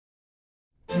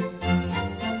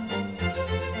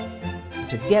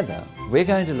together we're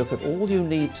going to look at all you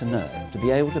need to know to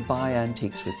be able to buy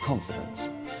antiques with confidence.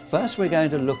 First we're going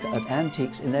to look at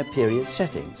antiques in their period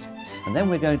settings, and then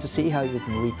we're going to see how you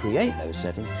can recreate those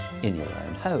settings in your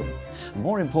own home. And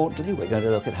more importantly, we're going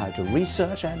to look at how to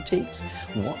research antiques,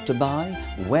 what to buy,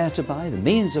 where to buy, the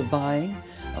means of buying,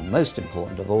 and most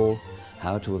important of all,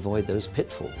 how to avoid those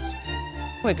pitfalls.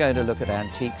 We're going to look at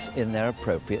antiques in their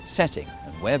appropriate setting,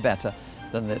 and where better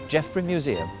than the Jeffrey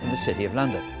Museum in the City of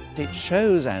London. It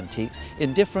shows antiques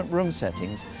in different room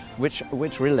settings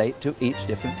which relate to each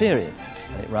different period.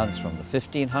 And it runs from the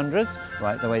 1500s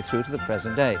right the way through to the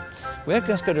present day. We're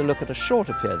just going to look at a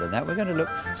shorter period than that. We're going to look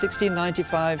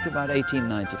 1695 to about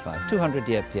 1895,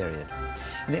 200-year period.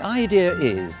 And the idea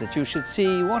is that you should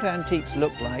see what antiques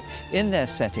look like in their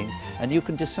settings, and you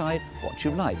can decide what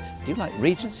you like. Do you like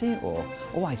Regency, or,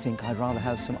 oh, I think I'd rather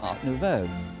have some Art Nouveau,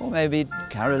 or maybe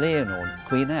Caroline or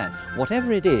Queen Anne.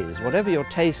 Whatever it is, whatever your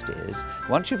taste is,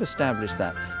 once you've established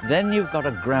that, then you've got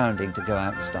a grounding to go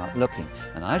out and start looking.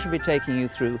 And I shall be taking you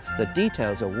through the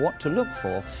details of what to look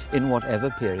for in whatever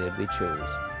period we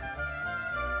choose.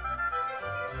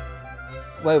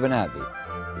 Woburn Abbey,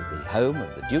 the home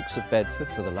of the Dukes of Bedford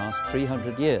for the last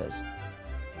 300 years.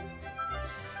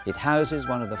 It houses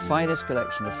one of the finest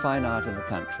collections of fine art in the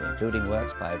country, including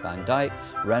works by Van Dyck,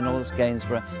 Reynolds,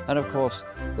 Gainsborough, and of course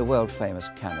the world-famous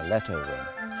Canaletto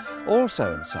room.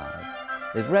 Also inside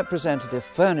is representative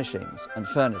furnishings and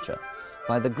furniture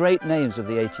by the great names of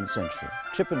the 18th century.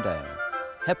 Chippendale,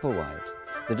 Hepplewhite,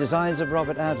 the designs of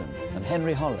Robert Adam and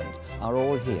Henry Holland are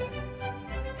all here.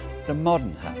 A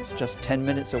modern house just 10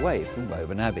 minutes away from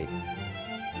Woburn Abbey.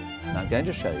 And I'm going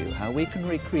to show you how we can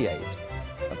recreate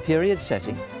a period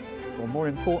setting, or more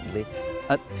importantly,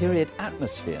 a period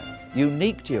atmosphere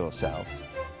unique to yourself,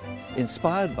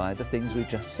 inspired by the things we've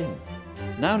just seen.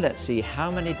 Now let's see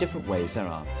how many different ways there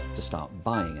are to start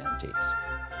buying antiques.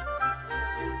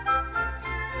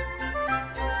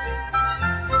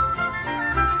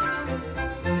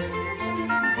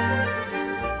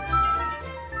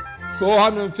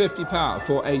 £450,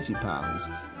 £480,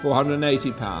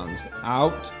 £480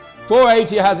 out.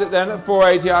 480 has it then, at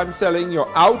 480 I'm selling, you're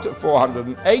out at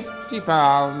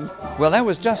 £480. Well, that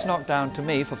was just knocked down to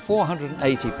me for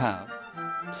 £480.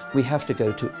 We have to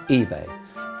go to eBay,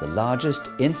 the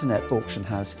largest internet auction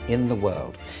house in the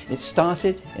world. It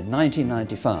started in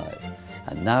 1995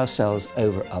 and now sells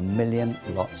over 1 million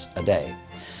lots a day.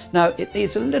 Now, it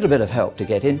needs a little bit of help to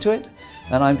get into it,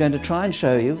 and I'm going to try and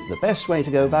show you the best way to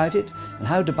go about it and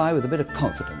how to buy with a bit of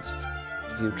confidence.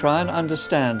 If you try and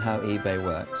understand how eBay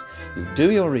works, you do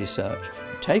your research,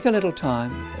 you take a little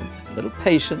time, a little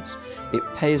patience, it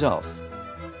pays off.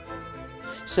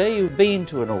 Say you've been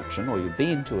to an auction or you've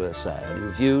been to a sale,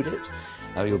 you've viewed it,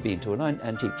 or you've been to an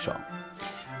antique shop,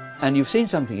 and you've seen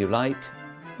something you like,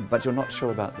 but you're not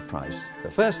sure about the price.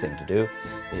 The first thing to do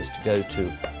is to go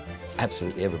to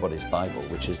absolutely everybody's Bible,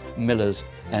 which is Miller's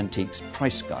Antiques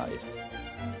Price Guide.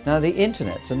 Now, the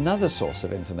internet's another source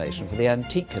of information for the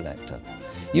antique collector.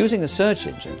 Using the search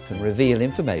engine can reveal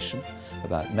information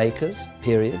about makers,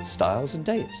 periods, styles and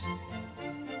dates.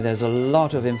 There's a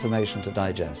lot of information to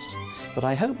digest, but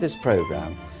I hope this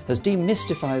programme has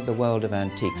demystified the world of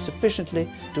antiques sufficiently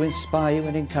to inspire you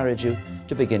and encourage you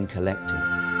to begin collecting.